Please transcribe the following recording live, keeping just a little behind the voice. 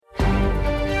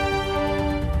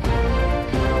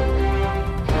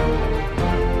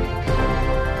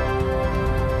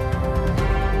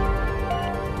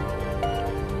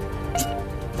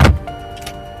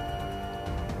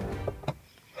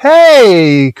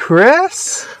Hey,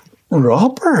 Chris.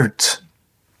 Robert.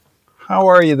 How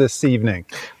are you this evening?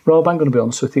 Rob, I'm going to be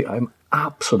honest with you. I'm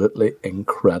absolutely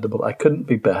incredible. I couldn't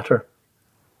be better.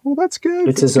 Well, that's good.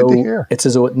 It's That's as good though to hear. it's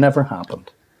as though it never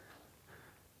happened.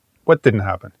 What didn't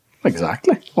happen?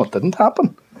 Exactly. What didn't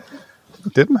happen?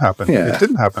 It didn't happen. Yeah. It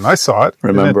didn't happen. I saw it.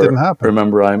 Remember, and it didn't happen.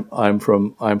 Remember, I'm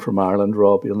from Ireland,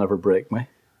 Rob. You'll never break me.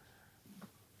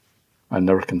 I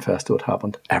never confessed to what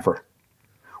happened ever.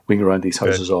 We go around these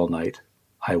houses all night.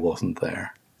 I wasn't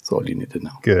there. That's all you need to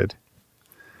know. Good.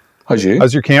 How's you?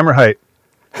 How's your camera height?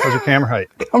 How's your camera height?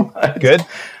 Good.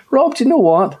 Rob, do you know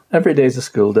what? Every day's a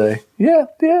school day. Yeah.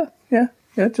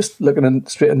 Just looking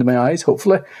straight into my eyes,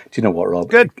 hopefully. Do you know what, Rob?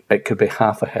 Good. It could be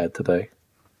half ahead today.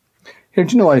 Here,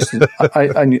 do you know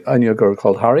I knew a girl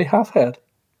called Harry Halfhead.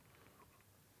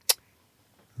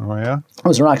 Oh, yeah?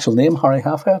 Was her actual name Harry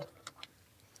Halfhead?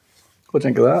 What do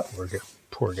you think of that?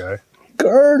 Poor guy.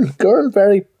 Girl,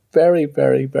 very, very,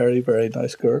 very, very, very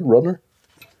nice girl. Runner.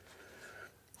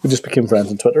 We just became friends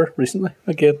on Twitter recently,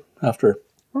 again, after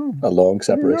a long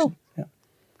separation. Yeah.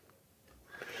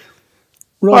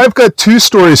 Rob, I've got two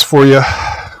stories for you.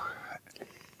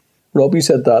 Rob, you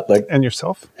said that like And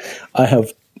yourself? I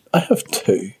have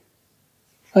two.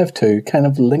 I have two, kind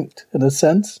of linked in a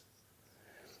sense,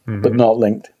 but not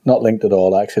linked. Not linked at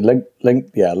all. Actually,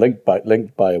 linked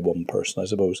by one person, I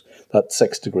suppose. That's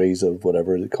 6 degrees of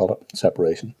whatever they call it,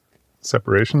 separation.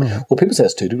 Separation? Yeah. Well, people say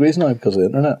it's 2 degrees now because of the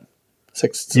internet.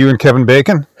 6. You and Kevin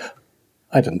Bacon?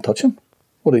 I didn't touch him.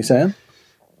 What are you saying?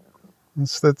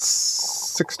 That's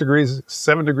 6 degrees,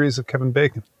 7 degrees of Kevin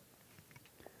Bacon.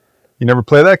 You never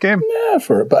play that game?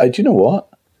 Never. But do you know what?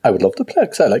 I would love to play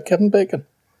because I like Kevin Bacon.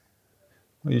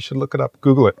 Well, you should look it up.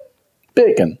 Google it.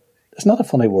 Bacon. It's not a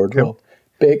funny word, Rob.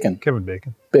 Bacon. Kevin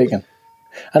Bacon. Bacon.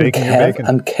 And Bacon your bacon.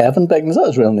 And Kevin Bacon, is that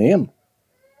his real name?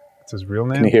 It's his real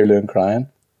Can name? you hear Loon crying?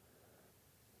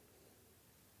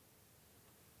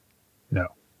 No.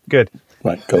 Good.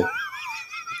 Right, go.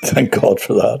 Thank God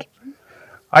for that.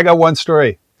 I got one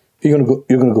story. You're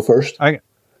gonna go first? I'm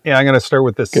going to start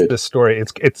with this Good. this story.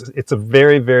 It's a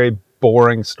very, very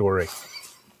boring story.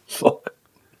 Fuck.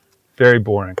 Very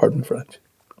boring. Pardon French.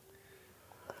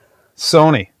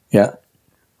 Sony, Yeah.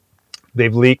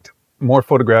 they've leaked more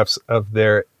photographs of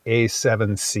their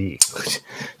A7C.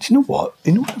 Do you know what?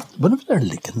 Whenever they're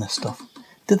leaking this stuff,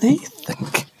 who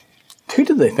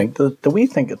do they think? Do we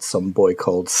think it's some boy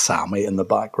called Sammy in the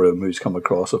back room who's come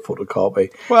across a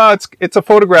photocopy? Well, it's a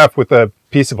photograph with a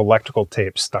piece of electrical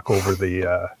tape stuck over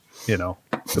the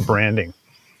the branding.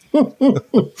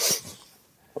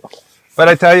 But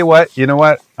I tell you what,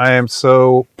 I am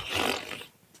so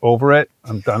over it.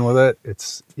 I'm done with it.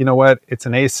 It's it's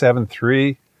an A7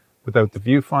 III without the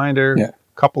viewfinder. Yeah.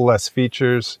 Couple less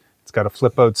features. It's got a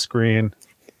flip out screen,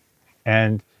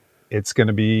 and it's going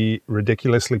to be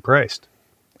ridiculously priced.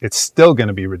 It's still going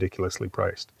to be ridiculously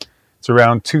priced. It's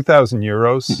around 2,000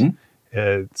 euros.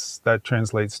 That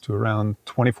translates to around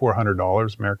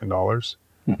 $2,400 American dollars.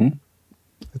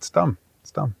 It's dumb.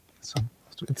 It's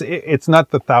not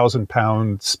the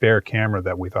 1,000-pound spare camera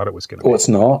that we thought it was going to be. Oh, it's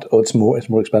not. Oh, it's more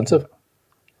expensive.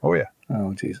 Oh yeah.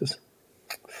 Oh Jesus.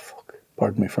 Fuck.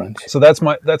 Pardon me, French. So that's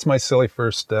my silly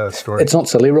first story. It's not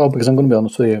silly, Rob, because I'm going to be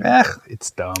honest with you.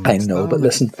 It's dumb. I know, but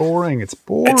listen. It's boring. It's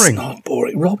boring. It's not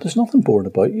boring, Rob. There's nothing boring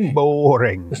about you.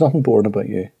 Boring. There's nothing boring about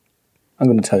you. I'm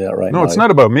going to tell you that right now. No, it's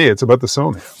not about me. It's about the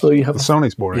Sony. So you have The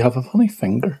Sony's boring. You have a funny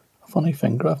finger.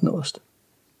 I've noticed.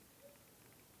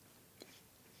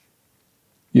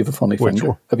 You have a funny Which finger.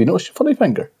 one? Have you noticed your funny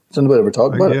finger? Has anybody ever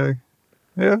talked about it?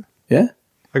 Yeah. Yeah?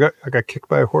 I got kicked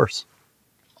by a horse.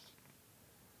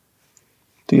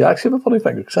 Do you actually have a funny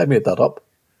finger? Because I made that up.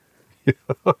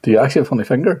 Do you actually have a funny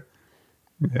finger?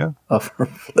 Yeah. Oh, for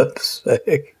flip's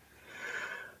sake.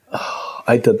 Oh,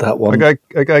 I did that one. I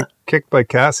got kicked by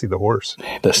Cassie the horse.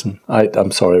 Listen,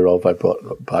 I'm sorry, Rob. I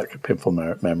brought back painful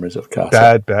memories of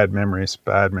Cassie. Bad memories.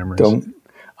 Bad memories.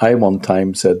 I one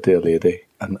time said to a lady,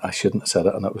 and I shouldn't have said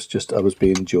it, and it was just, I was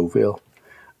being jovial.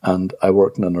 And I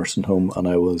worked in a nursing home, and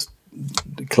I was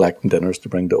collecting dinners to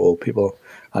bring to old people.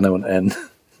 And I went in,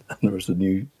 and there was a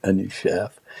new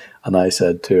chef. And I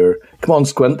said to her, "Come on,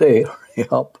 Squinty, hurry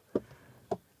up."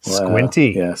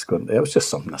 Squinty? Yeah, Squinty. It was just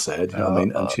something I said, you know what I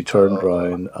mean? And she turned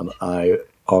around, and I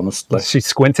honestly... She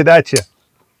squinted at you.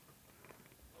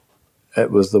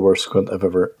 It was the worst squint I've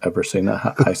ever seen.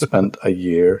 I spent a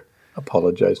year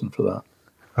apologising for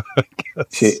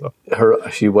that.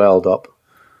 She welled up.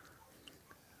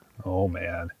 Oh,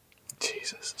 man.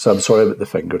 Jesus. So I'm sorry about the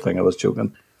finger thing. I was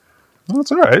joking. Well,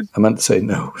 that's all right. I meant to say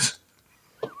nose.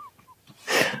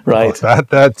 Right. Oh,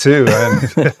 that too.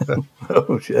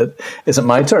 Oh, shit. Is it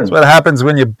my turn? That's what happens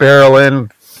when you barrel in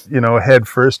head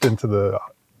first into the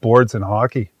boards in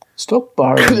hockey. Stop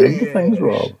barring into things,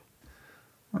 Rob.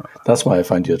 That's why I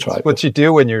find you attractive. What you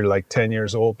do when you're like 10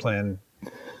 years old playing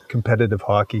competitive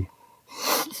hockey.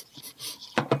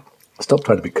 Stop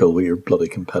trying to be cool with your bloody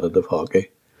competitive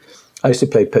hockey. I used to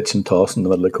play pitch and toss in the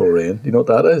middle of Coleraine. Do you know what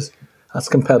that is? That's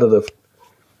competitive.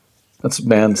 That's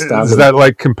men standing. Is that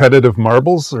like competitive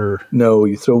marbles or? No,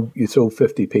 you throw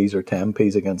 50p's or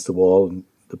 10p's against the wall and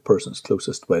the person's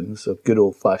closest wins. A good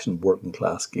old fashioned working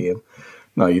class game.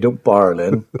 Now you don't barrel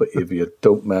in, but if you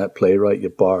don't play right, you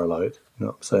barrel out. You know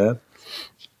what I'm saying?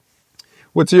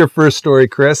 What's your first story,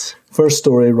 Chris? First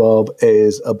story, Rob,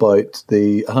 is about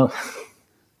the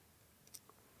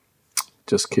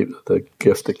just keep the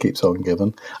gift that keeps on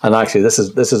giving. And actually, this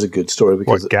is a good story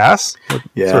because gas?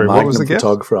 Sorry, what was the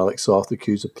photographer gift? Alex Soth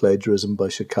accused of plagiarism by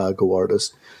Chicago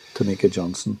artist Tanika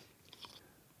Johnson.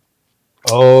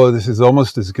 Oh, this is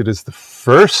almost as good as the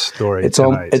first story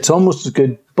tonight. It's almost as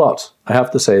good, but I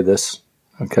have to say this.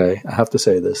 Okay, I have to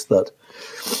say this that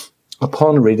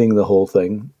upon reading the whole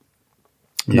thing.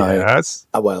 Yes.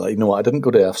 I didn't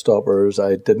go to F-Stoppers.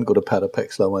 I didn't go to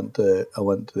Petapixel. I went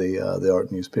to the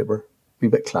art newspaper. Be a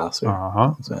bit classy.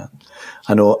 Uh-huh.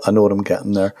 I know what I'm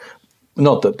getting there.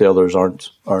 Not that the others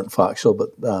aren't factual, but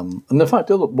and the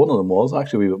fact one of them was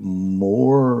actually a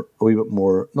wee bit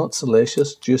more not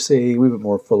salacious, juicy, a wee bit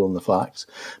more full on the facts.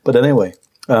 But anyway,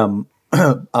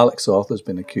 Alex Soth has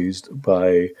been accused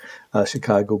by a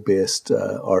Chicago-based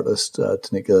artist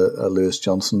Tanika Lewis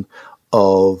Johnson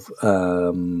of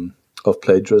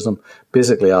plagiarism.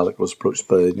 Basically, Alec was approached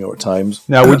by the New York Times.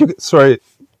 Now,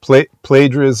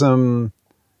 plagiarism?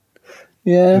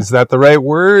 Yeah, is that the right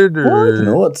word? Or?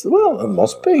 No, it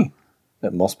must be.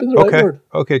 It must be the right word.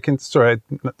 Okay. Sorry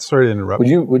to interrupt.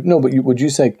 Would you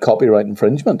say copyright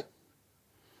infringement?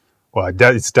 Well,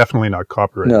 it's definitely not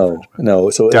copyright infringement. No.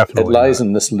 So it lies not.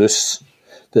 In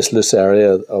this loose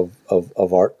area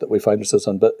of art that we find ourselves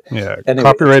in. But anyway,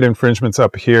 copyright infringement's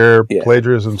up here,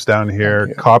 plagiarism's down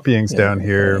here, copying's down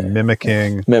here,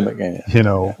 mimicking.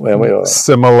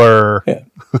 Similar. Yeah.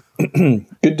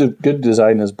 Good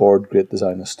design is borrowed, great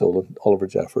design is stolen. Oliver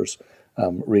Jeffers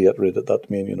reiterated that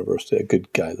to me in university. A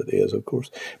good guy that he is, of course.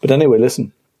 But anyway,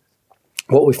 listen.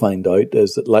 What we find out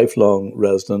is that lifelong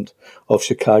resident of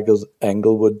Chicago's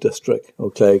Englewood district,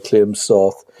 claims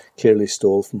Soth clearly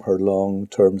stole from her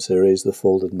long-term series, The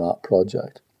Folded Map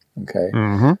Project. Okay,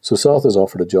 So Soth is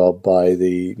offered a job by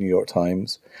the New York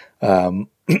Times. Now,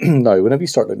 whenever you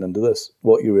start looking into this,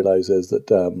 what you realise is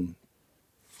that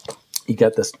you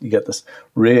get this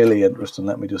really interesting.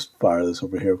 Let me just fire this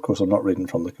over here. Of course, I'm not reading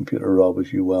from the computer, Rob,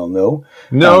 as you well know.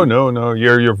 No.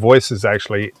 Your voice is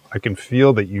actually. I can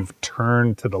feel that you've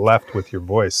turned to the left with your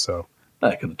voice. So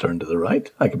I could have turned to the right.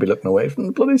 I could be looking away from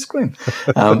the bloody screen.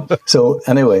 So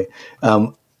anyway,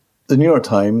 the New York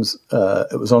Times.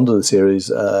 It was under the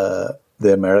series.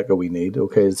 The America We Need.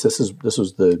 Okay, this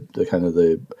was the kind of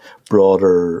the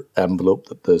broader envelope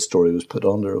that the story was put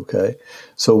under. Okay,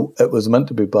 so it was meant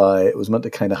to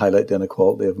kind of highlight the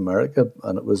inequality of America,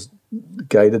 and it was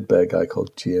guided by a guy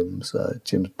called James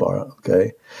Barrett.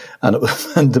 Okay, and it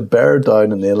was meant to bear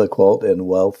down on the inequality in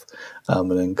wealth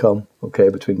and income. Okay,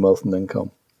 between wealth and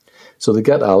income. So they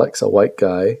get Alex, a white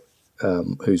guy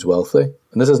who's wealthy,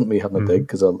 and this isn't me having a dig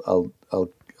because I'll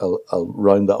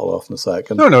round that all off in a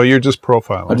second. No, you're just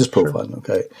profiling. I'm just profiling,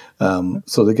 okay.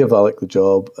 So they give Alec the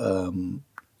job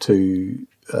to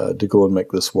go and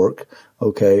make this work,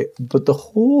 okay. But the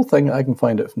whole thing I can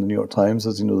find out from the New York Times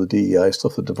is, the DEI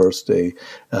stuff, the diversity,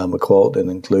 equality and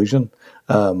inclusion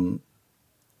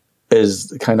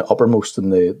is kind of uppermost in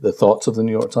the thoughts of the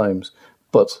New York Times.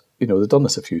 But, they've done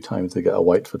this a few times. They get a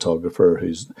white photographer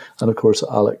and of course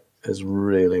Alec is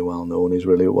really well known. He's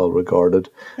really well regarded.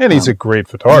 And he's a great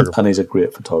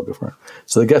photographer.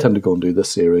 So they get him to go and do this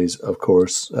series. Of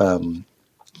course,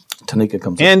 Tanika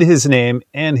comes and his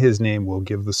name will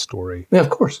give the story. Yeah, of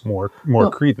course. More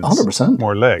credence. 100%.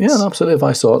 More legs. Yeah, absolutely. If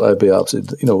I saw it, I'd be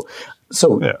absolutely,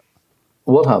 So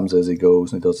what happens is he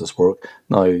goes and he does this work.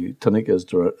 Now,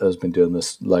 Tanika has been doing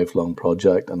this lifelong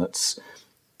project, and it's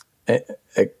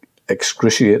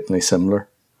excruciatingly similar,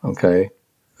 okay?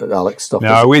 Alex stuff.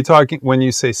 Now, are we talking, when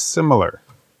you say similar,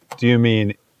 do you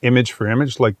mean image for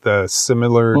image, like the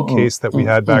similar case that we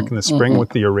had back in the spring with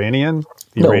the Iranian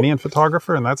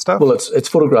photographer and that stuff? Well, it's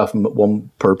photographing one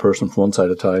per person from one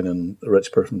side of town and a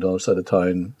rich person from the other side of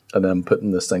town, and then putting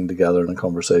this thing together in a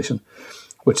conversation,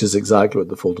 which is exactly what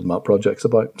the Folded Map Project's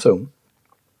about. So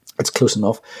it's close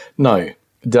enough. Now,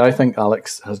 do I think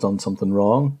Alex has done something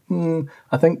wrong?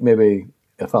 I think maybe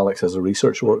if Alex has a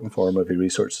researcher working for him, if he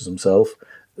researches himself,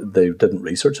 they didn't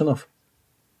research enough.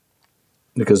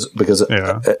 because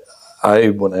Yeah. I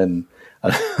went in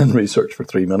and researched for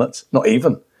 3 minutes, not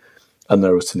even, and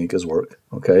there was Tanika's work.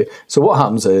 Okay, so what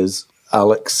happens is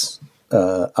Alex,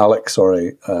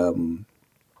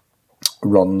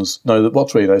 runs now.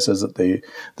 What's really nice is that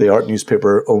the art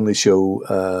newspaper only show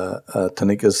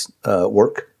Tanika's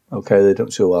work. Okay, they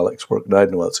don't show Alex's work. Now, I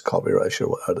know that's copyright, sure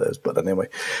what it is, but anyway.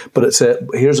 But it's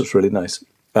here's what's really nice.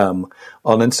 On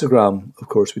Instagram, of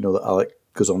course, we know that Alex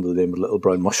goes under the name of Little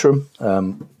Brown Mushroom.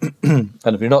 And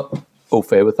if you're not au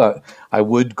fait with that, I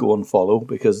would go and follow,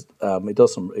 because he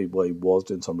was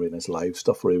doing some really nice live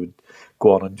stuff where he would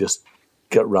go on and just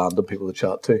get random people to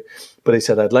chat to. But he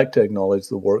said, I'd like to acknowledge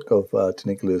the work of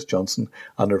Tanika Lewis-Johnson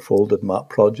and her Folded Map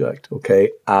project.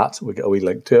 Okay, we get a wee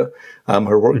link to it.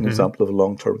 Her work, an example of a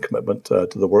long-term commitment to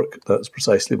the work. That's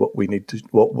precisely what we need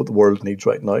what the world needs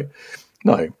right now.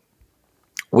 Now,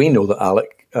 we know that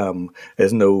Alec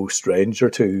is no stranger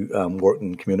to working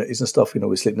in communities and stuff.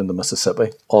 He's sleeping in the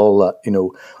Mississippi. All that,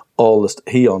 all this,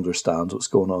 he understands what's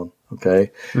going on.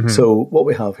 Okay, so what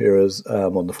we have here is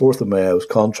on the 4th of May, I was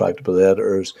contracted by the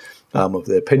editors of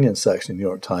the opinion section of the New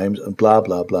York Times, and blah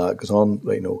blah blah. It goes on,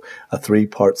 a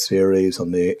 3-part series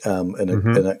on the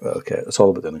okay, it's all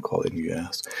about the inequality in the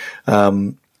US.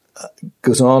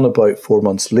 Goes on about 4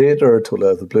 months later, totally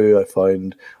out of the blue, I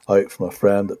found out from a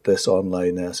friend that this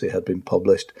online essay had been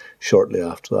published. Shortly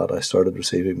after that, I started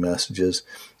receiving messages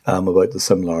about the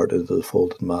similarity to the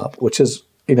Folded Map, which is,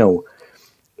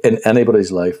 in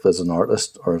anybody's life as an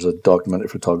artist or as a documentary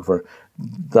photographer,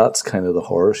 that's kind of the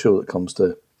horror show that comes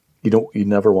to, you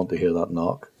never want to hear that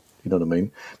knock. You know what I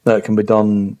mean? Now, it can be,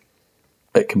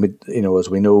 as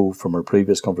we know from our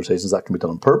previous conversations, that can be done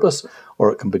on purpose,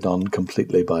 or it can be done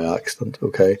completely by accident.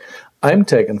 Okay, I'm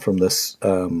taken from this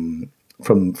from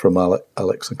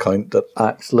Alex's account that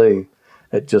actually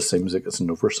it just seems like it's an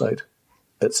oversight.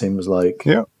 It seems like,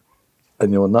 yeah,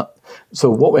 and that. So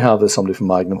what we have is somebody from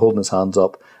Magnum holding his hands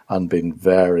up and being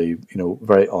very,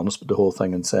 very honest with the whole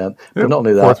thing and saying, but not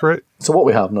only that. Forthright. So what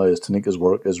we have now is Tanika's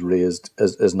work is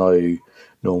now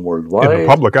known worldwide in the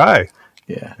public eye.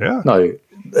 Yeah. Yeah. Now,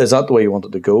 is that the way you want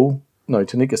it to go? Now,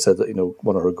 Tanika said that,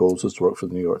 one of her goals was to work for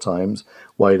the New York Times.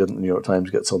 Why didn't the New York Times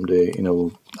get somebody,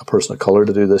 a person of colour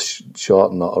to do this shot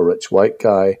and not a rich white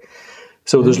guy?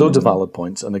 So there's loads of valid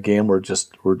points. And again, we've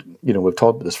talked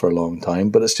about this for a long time,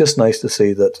 but it's just nice to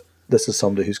see that this is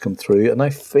somebody who's come through. And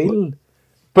I feel...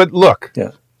 But look,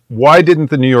 yeah, why didn't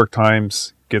the New York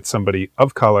Times get somebody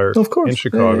of color in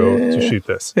Chicago to shoot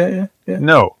this? Yeah.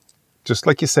 No, just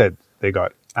like you said, they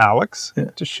got Alex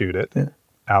to shoot it. Yeah.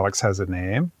 Alex has a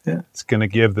name. Yeah. It's going to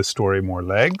give the story more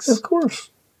legs. Of course.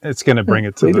 It's going to bring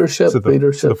it to leadership.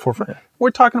 the forefront. Yeah.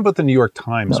 We're talking about the New York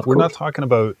Times. We're not talking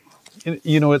about, at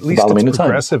least it's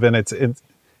progressive and it's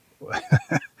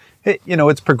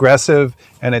it's progressive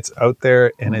and it's out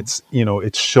there and it's,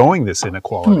 it's showing this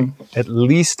inequality. At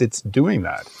least it's doing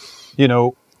that.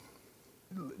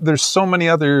 There's so many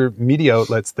other media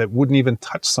outlets that wouldn't even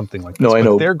touch something like this. No, I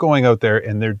know. They're going out there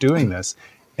and they're doing this.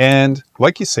 And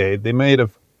like you say,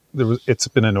 it's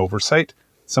been an oversight.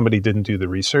 Somebody didn't do the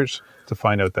research to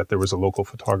find out that there was a local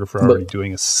photographer already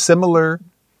doing a similar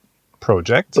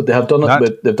project. But they have done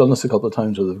it. They've done this a couple of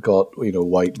times where they've got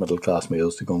white middle class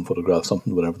males to go and photograph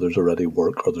something whenever there's already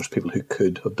work or there's people who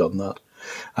could have done that.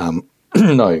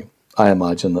 Now, I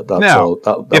imagine that's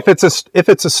all. If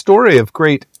it's a story of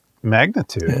great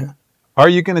magnitude, are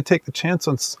you going to take the chance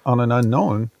on an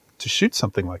unknown to shoot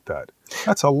something like that?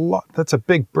 That's a lot. That's a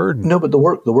big burden. No, but the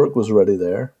work was already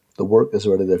there. The work is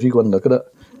already there. If you go and look at it,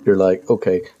 you're like,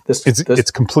 okay,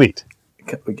 it's complete.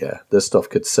 Yeah, this stuff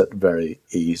could sit very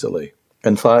easily.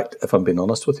 In fact, if I'm being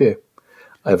honest with you,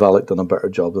 if Alec done a better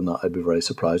job than that, I'd be very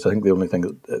surprised. I think the only thing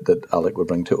that Alec would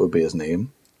bring to it would be his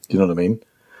name. Do you know what I mean?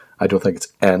 I don't think it's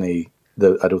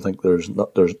I don't think there's.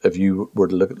 If you were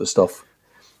to look at the stuff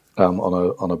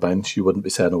on a bench, you wouldn't be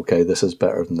saying, okay, this is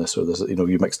better than this or this.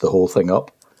 You mix the whole thing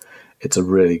up. It's a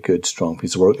really good, strong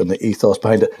piece of work, and the ethos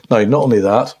behind it. Now, not only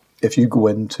that, if you go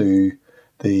into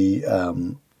the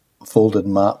Folded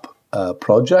Map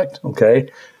project, okay,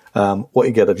 what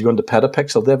you get, if you go into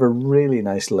Petapixel, they have a really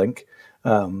nice link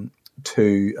to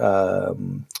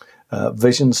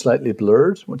Vision Slightly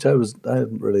Blurred, which I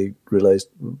hadn't really realised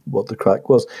what the crack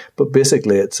was. But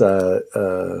basically, it's about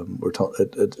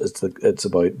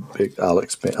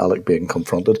Alec being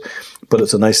confronted. But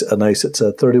it's it's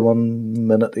a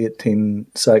 31-minute,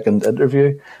 18-second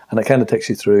interview, and it kind of takes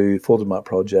you through Folded Map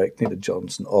project, Nita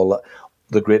Johnson, all that,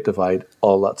 the Great Divide,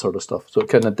 all that sort of stuff. So it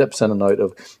kind of dips in and out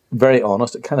of, very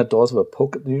honest, it kind of does have a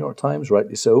poke at the New York Times,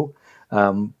 rightly so,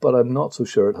 but I'm not so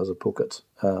sure it has a poke at.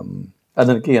 And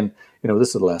then again, this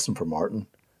is a lesson for Martin.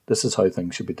 This is how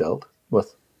things should be dealt.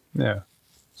 with. Yeah.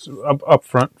 So up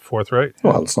front, forthright.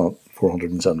 Well, it's not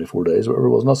 474 days, whatever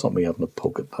it was. Not something we have in a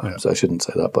poke at times. Yeah. So I shouldn't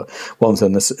say that. But what I'm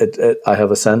saying is, I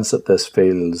have a sense that this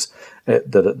feels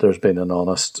there's been an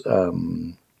honest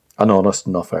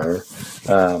enough error.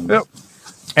 Yep.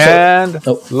 And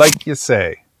Oh. like you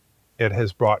say, it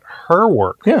has brought her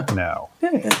work Yeah. now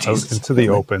Yeah, out Jesus. into the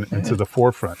open, into the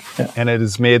forefront. Yeah. And it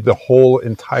has made the whole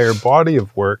entire body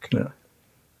of work, Yeah.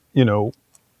 you know,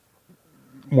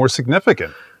 more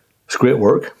significant. It's great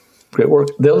work. Great work.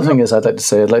 The other thing is, I'd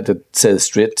like to say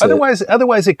straight to.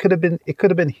 Otherwise, it could have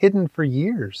been hidden for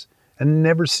years and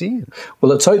never seen.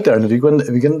 Well, it's out there, and if you go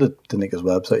into Nika's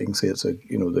website, you can see it's that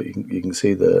you can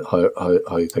see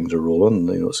how things are rolling.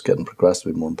 And, it's getting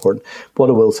progressively more important. What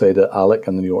I will say to Alec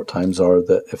and the New York Times are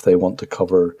that if they want to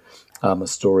cover a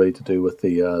story to do with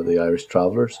the Irish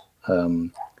travellers,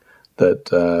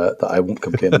 that I won't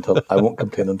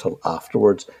complain until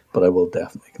afterwards, but I will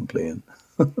definitely complain.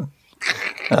 But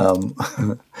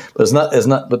it's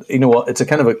not. But you know what? It's a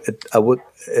kind of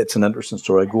it's an interesting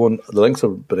story. I go on the links are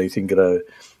beneath. You can get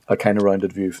a kind of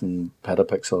rounded view from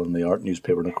Petapixel and the art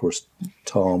newspaper, and of course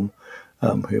Tom,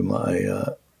 whom I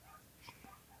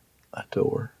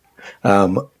adore.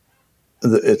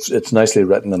 It's nicely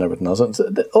written and everything else.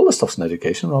 All this stuff's an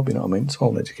education, Rob. You know what I mean? It's all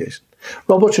an education.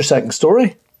 Rob, what's your second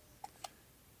story?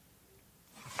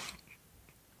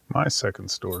 My second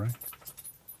story.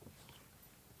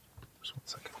 Just 1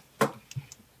 second.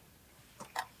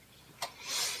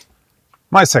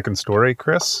 My second story,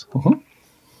 Chris,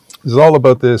 is all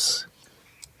about this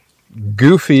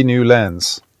goofy new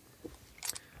lens.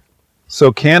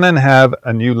 So Canon have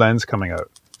a new lens coming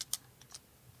out.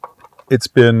 It's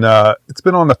been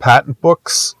on the patent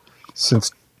books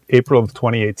since April of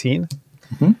 2018.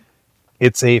 Mm-hmm.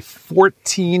 It's a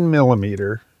 14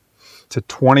 millimeter to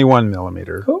 21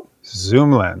 millimeter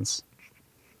zoom lens,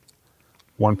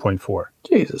 1.4.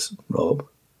 Jesus, Rob.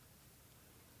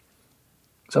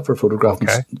 Is that for photographing?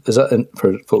 Okay. Is that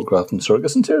for photographing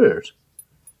circus interiors?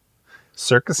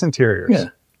 Circus interiors.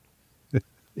 Yeah.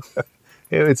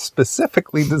 It's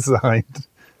specifically designed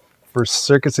for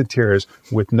circus interiors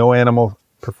with no animal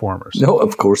performers. No,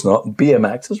 of course not.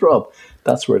 BMXs, Rob.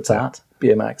 That's where it's at.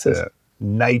 BMXs. Yeah.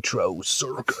 Nitro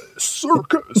circus.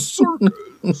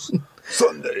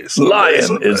 Sunday.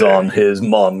 Lion is on his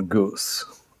mongoose.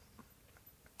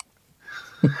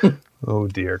 Oh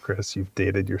dear, Chris, you've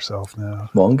dated yourself now.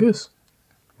 Mongoose?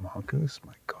 Mongoose?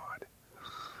 My God.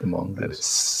 The mongoose. That is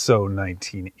so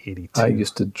 1982. I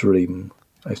used to dream.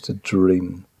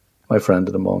 My friend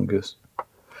had a mongoose.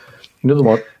 You know the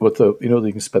one with that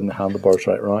you can spin the handlebars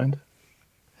right around?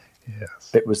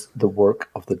 Yes. It was the work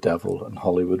of the devil in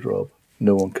Hollywood, Rob.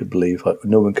 No one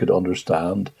could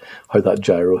understand how that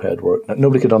gyro head worked.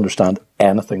 Nobody could understand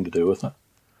anything to do with it.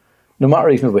 No matter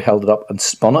even if we held it up and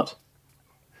spun it,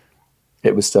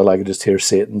 it was still, I could just hear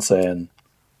Satan saying,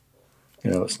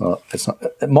 it's not.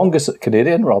 Mongoose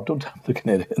Canadian, Rob, don't tell me they're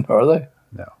Canadian, are they?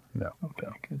 No. Okay,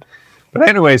 good. But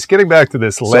anyways, getting back to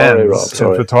this lens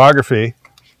and photography,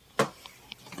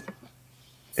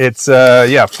 it's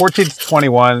 14 to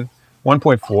 21,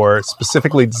 1.4,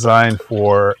 specifically designed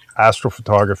for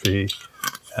astrophotography.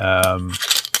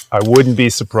 I wouldn't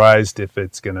be surprised if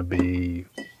it's going to be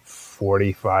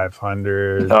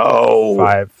 $4,500, No.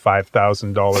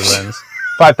 $5,000 lens,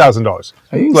 $5,000.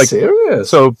 Are you serious?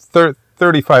 So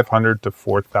 3,500 to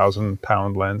 4,000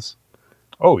 pound lens.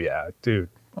 Oh yeah, dude.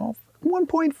 Oh,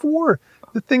 1.4.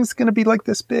 The thing's going to be like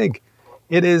this big.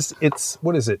 It's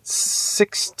what is it?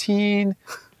 16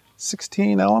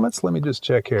 elements. Let me just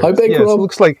check here. How big, Rob? Rob? It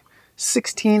looks like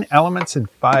 16 elements in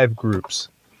 5 groups.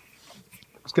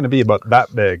 It's going to be about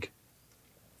that big.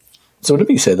 So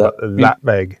whenever you say that, That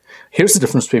big. here's the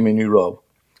difference between me and you, Rob.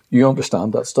 You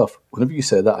understand that stuff. Whenever you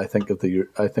say that, I think of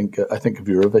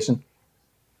Eurovision.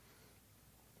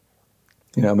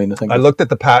 You know what I mean? I looked at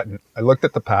the patent. I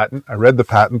read the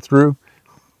patent through.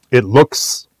 It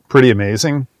looks pretty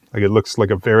amazing. Like it looks like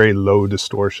a very low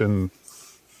distortion,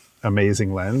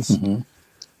 amazing lens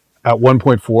at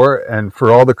 1.4. And for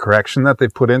all the correction that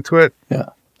they've put into it, Yeah.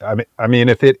 I mean,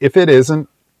 if it isn't,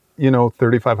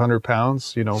 3,500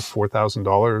 pounds,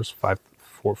 $4,000,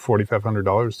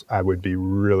 $4,500, I would be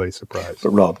really surprised. But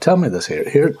Rob, tell me this here.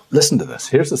 Here, listen to this.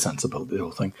 Here's the sensibility of the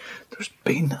whole thing. There's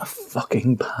been a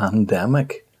fucking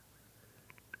pandemic.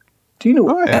 Do you know?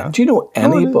 Oh, yeah. Do you know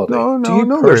anybody? No, do you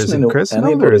there personally isn't, know Chris.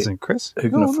 anybody No, there isn't, Chris. who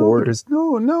can afford?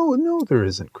 No, there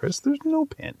isn't, Chris. There's no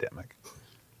pandemic.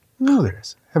 No, there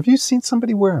isn't. Have you seen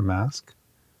somebody wear a mask?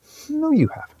 No, you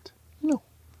haven't.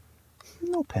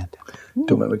 No pandemic. No.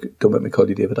 Don't make me call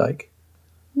you David Icke.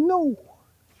 No.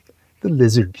 The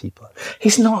lizard people.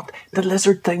 He's not. The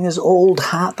lizard thing is old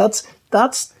hat. That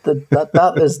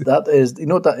is. You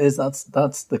know what that is?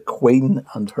 That's the Queen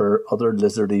and her other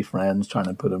lizardy friends trying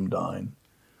to put him down.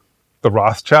 The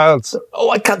Rothschilds. Oh,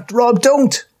 I can't. Rob,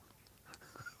 don't.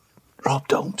 Rob,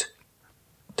 don't.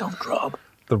 Don't, Rob.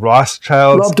 The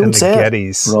Rothschilds Rob, don't and the say it.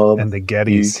 Gettys. Rob, and the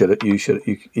Gettys.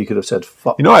 You could have said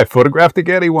fuck. You know, I photographed a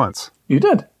Getty once. You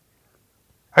did?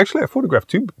 Actually, I photographed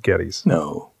 2 Gettys.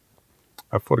 No.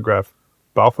 I photographed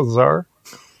Balthazar.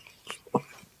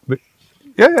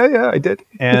 Yeah, I did.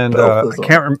 And I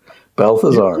can't remember.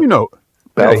 Balthazar. You know,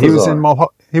 Balthazar. yeah,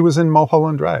 he was in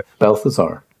Mulholland Drive.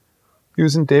 Balthazar. He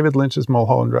was in David Lynch's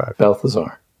Mulholland Drive.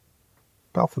 Balthazar.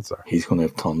 Balthazar. He's going to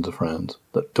have tons of friends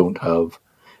that don't have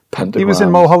pentagrams. He was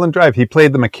in Mulholland Drive. He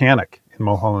played the mechanic in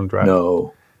Mulholland Drive.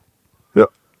 No. Yeah.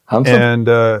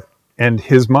 Handsome. And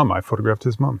his mum. I photographed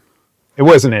his mum. It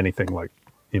wasn't anything like,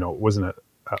 it wasn't a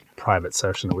private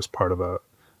session. It was part of a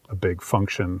big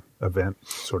function event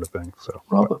sort of thing. So,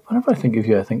 Robert, whenever I think of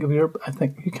you, I think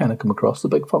you kind of come across the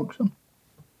big function.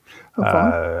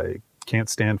 I can't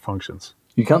stand functions.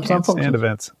 You can't stand Stand functions?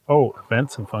 events. Oh,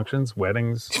 events and functions,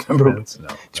 weddings, Remember, events. No,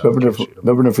 do you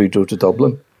remember if we drove to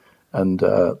Dublin and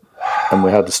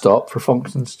we had to stop for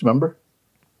functions? Do you remember?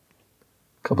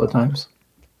 A couple of times.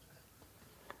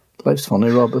 Life's funny,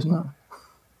 Rob, isn't it?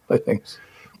 I think.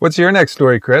 What's your next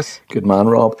story, Chris? Good man,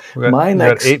 Rob. We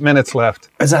got 8 minutes left.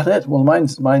 Is that it? Well, mine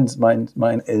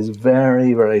is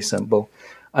very, very simple.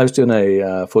 I was doing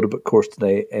a photo book course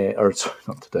today,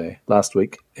 last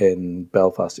week in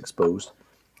Belfast Exposed.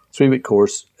 3-week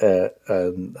course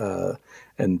in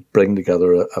bringing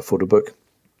together a photo book.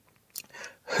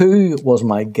 Who was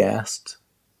my guest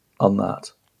on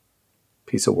that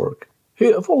piece of work?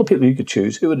 Who, of all the people you could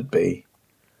choose, who would it be?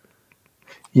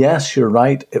 Yes, you're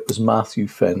right. It was Matthew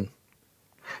Finn.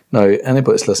 Now,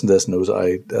 anybody that's listened to this knows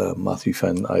Matthew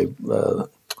Finn.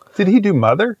 Did he do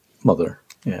Mother? Mother,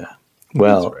 yeah.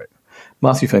 Well, That's right.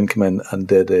 Matthew Finn came in and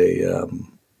did a.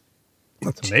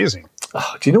 That's amazing.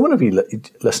 Oh, do you know whenever you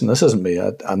listen? This isn't me.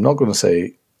 I'm not going to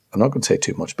say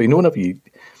too much. But you know whenever you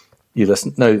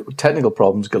listen. Now, technical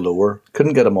problems galore.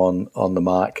 Couldn't get him on the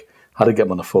Mac. Had to get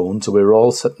him on the phone. So we were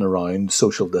all sitting around,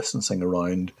 social distancing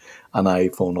around an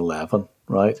iPhone 11.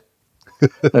 Right.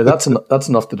 Now that's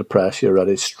enough to depress you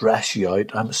already, stress you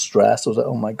out. I was stressed. I was like,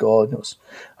 oh my God,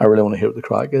 I really want to hear what the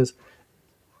crack is.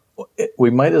 We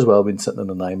might as well have been sitting in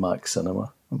an IMAX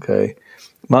cinema. Okay,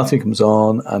 Matthew comes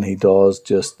on and he does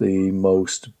just the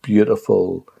most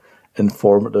beautiful,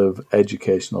 informative,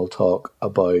 educational talk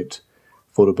about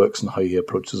photo books and how he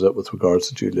approaches it with regards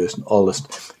to Julius and all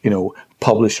this,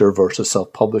 publisher versus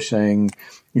self-publishing,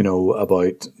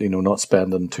 about, not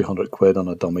spending 200 quid on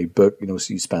a dummy book,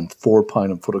 so you spend £4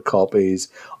 on photocopies,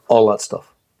 all that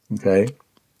stuff. Okay.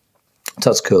 So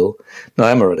that's cool. Now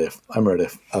I'm already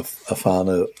a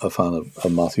fan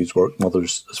of Matthew's work.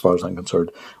 Mother's, as far as I'm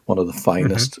concerned, one of the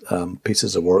finest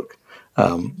pieces of work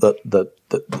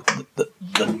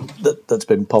that's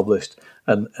been published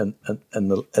in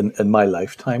my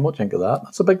lifetime. What do you think of that?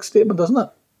 That's a big statement, isn't it?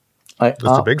 That's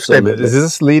a big statement. Is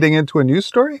this leading into a news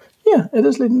story? Yeah, it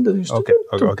is leading to a news story.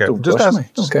 Okay. Don't Just question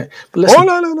ask. me. Okay. But listen,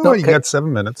 No. You got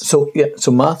 7 minutes. So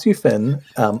Matthew Finn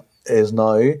is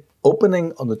now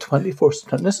opening on the 24th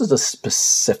September. This is a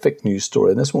specific news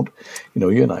story, and this won't,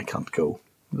 you and I can't go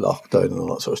lockdown and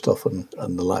all that sort of stuff,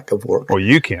 and the lack of work. Oh,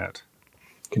 you can't.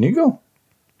 Can you go?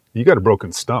 You got a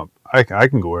broken stump. I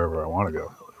can go wherever I want to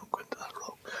go. We'll go into that,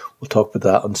 Rob. We'll talk about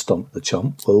that on Stump the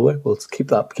Chump, will we? We'll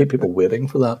keep people waiting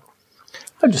for that.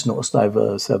 I've just noticed I have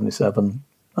a 77.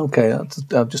 Okay,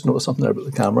 I've just noticed something there about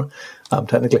the camera.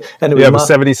 Technically, anyway, you have a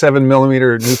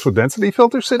 77mm neutral density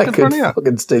filter sitting in front of you. I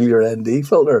can steal your ND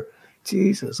filter.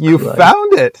 Jesus, you Christ.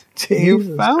 Found it. Jesus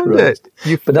you found Christ. it.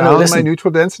 You But found anyway, listen, my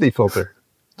neutral density filter.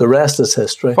 The rest is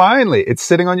history. Finally, it's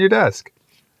sitting on your desk.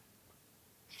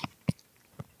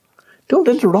 Don't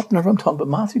interrupt whenever I'm talking about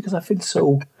Matthew, because I feel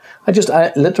so.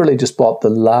 I literally just bought the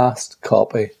last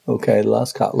copy. Okay, the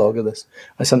last catalogue of this.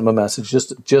 I sent him a message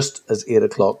just as 8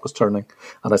 o'clock was turning,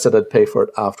 and I said I'd pay for it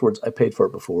afterwards. I paid for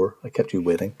it before. I kept you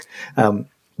waiting.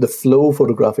 The Flow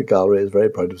Photographic Gallery is very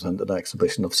proud to present an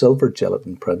exhibition of silver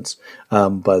gelatin prints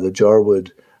by the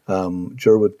Jerwood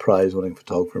Prize-winning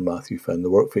photographer Matthew Finn. The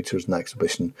work features an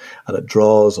exhibition, and it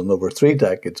draws on over 3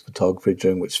 decades of photography,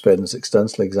 during which Finn has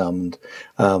extensively examined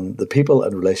the people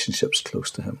and relationships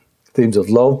close to him. Themes of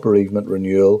love, bereavement,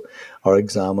 renewal are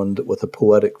examined with the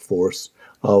poetic force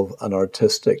of an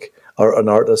artist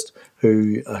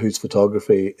whose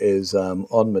photography is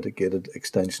unmitigated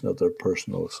extension of their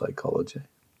personal psychology.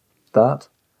 That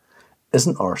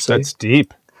isn't arsey. That's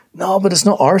deep. No, but it's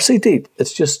not arsey deep.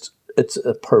 It's just it's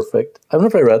a perfect.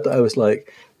 Whenever I read that, I was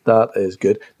like, that is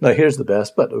good. Now here's the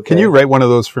best bit. Okay. Can you write one of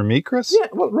those for me, Chris? Yeah.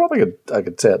 Well, Rob, I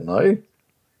could say it now. Do you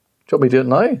want me to do it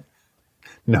now?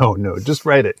 No, just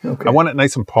write it. Okay. I want it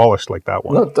nice and polished like that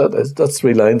one. That's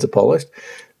 3 lines of polished.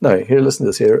 Now, here, listen to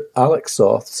this here. Alex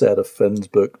Soth said of Finn's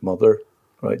book, Mother,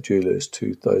 right, Julius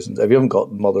 2000. If you haven't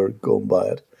got Mother, go and buy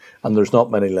it. And there's not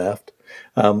many left.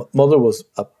 Mother was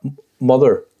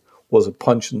the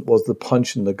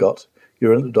punch in the gut.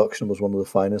 Your introduction was one of the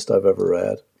finest I've ever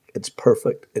read. It's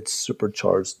perfect. It's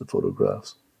supercharged the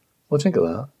photographs. What do you think of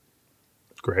that?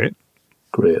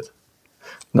 Great.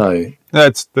 Now,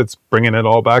 That's bringing it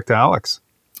all back to Alex.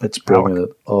 it's bringing it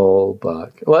all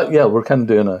back. Well, yeah, we're kind of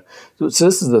doing so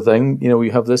this is the thing, we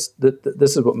have this,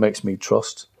 this is what makes me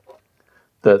trust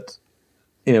that,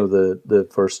 the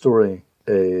first story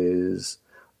is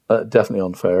definitely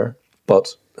unfair,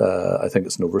 but I think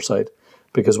it's an oversight,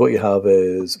 because what you have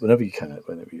is whenever you're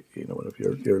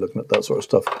looking at that sort of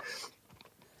stuff,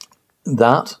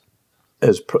 that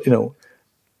is,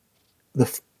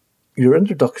 your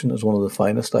introduction is one of the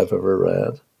finest I've ever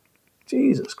read.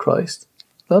 Jesus Christ.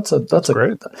 That's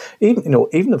great. Even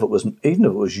if it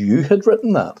was you had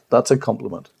written that, that's a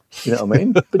compliment. You know what I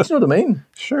mean? But you know what I mean?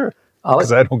 Sure.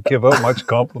 Because I don't give out much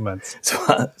compliments.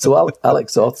 So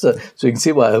Alex Soth said, so you can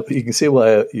see why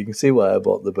I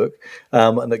bought the book.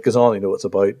 And it goes on, it's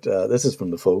about, this is from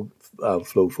the Flow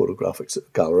Photographics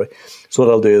Gallery. So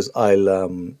what I'll do is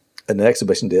in the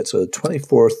exhibition date, so the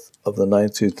 24th of the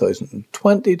 9th,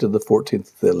 2020 to the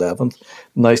 14th of the 11th.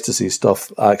 Nice to see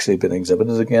stuff actually being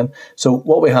exhibited again. So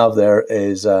what we have there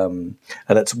is, and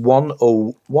it's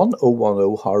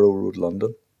 1010 Harrow Road,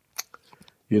 London.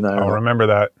 I'll remember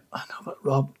that. I know, but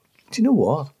Rob, do you know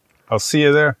what? I'll see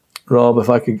you there. Rob, if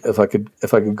I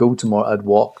could go tomorrow, I'd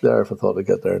walk there if I thought I'd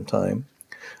get there in time.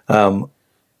 Now,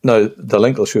 the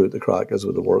link will show at the crack as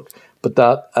with the work. But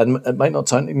that, and it might not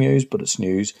sound like news, but it's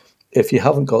news. If you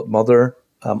haven't got Mother,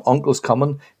 Uncle's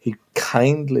coming. He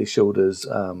kindly showed us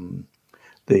the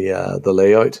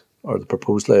layout, or the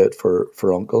proposed layout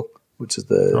for Uncle, which is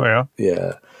the... Oh, yeah?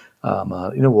 Yeah.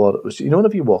 You know what? It was,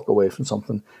 whenever you walk away from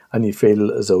something and you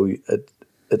feel as though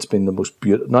it's been the most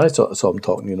beautiful... Now I saw him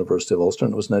talking to University of Ulster,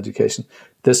 and it was an education.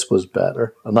 This was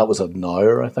better. And that was an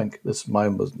hour, I think.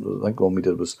 Mine was, I think the one we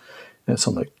did was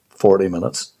something like 40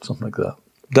 minutes, something like that.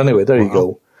 But anyway, there you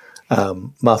go.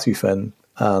 Matthew Finn,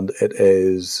 and it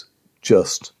is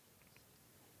just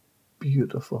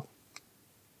beautiful.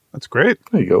 That's great.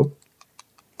 There you go.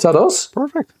 Is that us?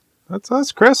 Perfect. That's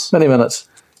us, Chris. Many minutes.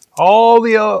 All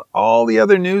the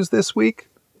other news this week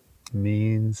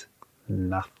means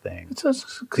nothing.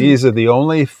 These are the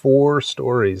only 4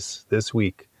 stories this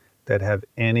week that have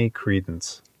any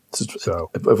credence.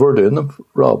 So if we're doing them,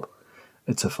 Rob,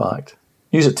 it's a fact.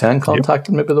 News at 10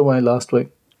 contacted me, by the way, last week.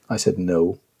 I said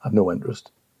no. I have no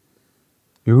interest.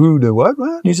 Who did what,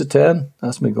 man? News at 10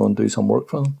 asked me to go and do some work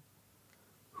for them.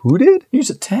 Who did? News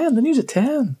at 10. The News at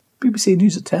 10. BBC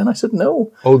News at 10. I said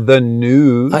no. Oh, the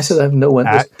news. I said I have no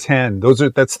interest. At 10.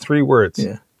 That's 3 words.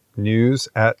 Yeah. News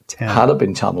at 10. Had it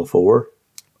been Channel 4,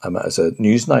 I might have said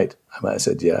Newsnight. I might have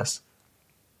said yes.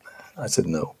 I said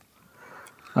no.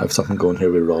 I have something going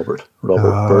here with Robert.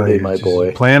 Robert Birdie, my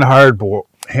boy. Playing hardball,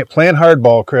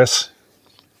 Chris.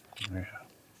 Yeah.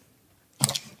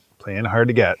 Playing hard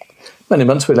to get. Many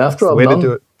months we left, Rob. Way to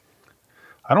do it.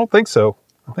 I don't think so.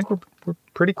 I think we're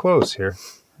pretty close here.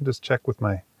 I'll just check with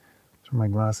my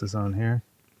glasses on here.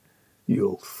 You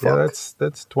old fuck. Yeah,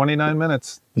 that's 29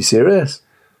 minutes. You serious?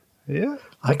 Yeah.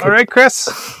 All right, Chris.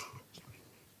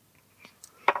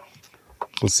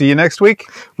 We'll see you next week.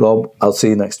 Rob, I'll see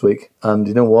you next week. And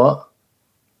you know what?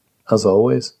 As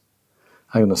always,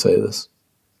 I'm going to say this.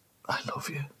 I love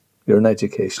you. You're an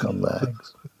education on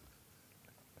legs.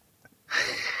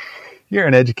 You're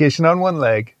an education on one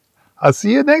leg. I'll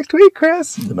see you next week,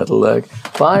 Chris. The middle leg.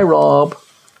 Bye, Rob.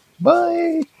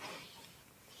 Bye.